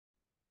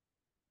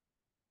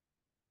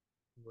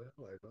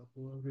Well, I've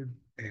uploaded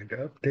and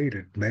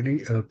updated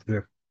many of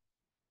the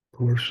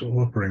course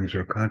offerings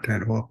or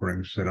content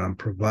offerings that I'm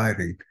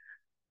providing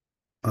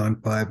on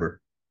Fiverr.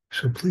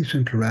 So please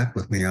interact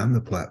with me on the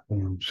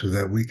platform so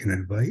that we can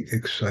invite,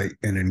 excite,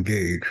 and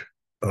engage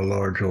a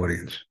large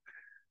audience.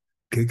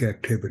 Gig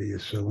activity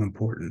is so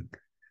important,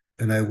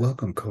 and I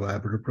welcome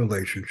collaborative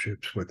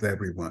relationships with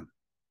everyone.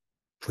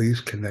 Please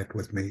connect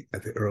with me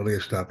at the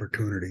earliest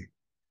opportunity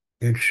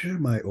and share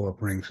my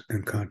offerings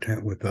and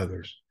content with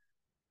others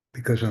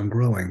because I'm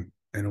growing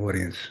an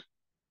audience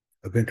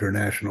of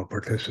international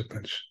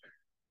participants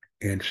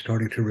and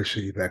starting to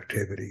receive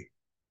activity.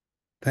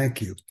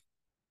 Thank you.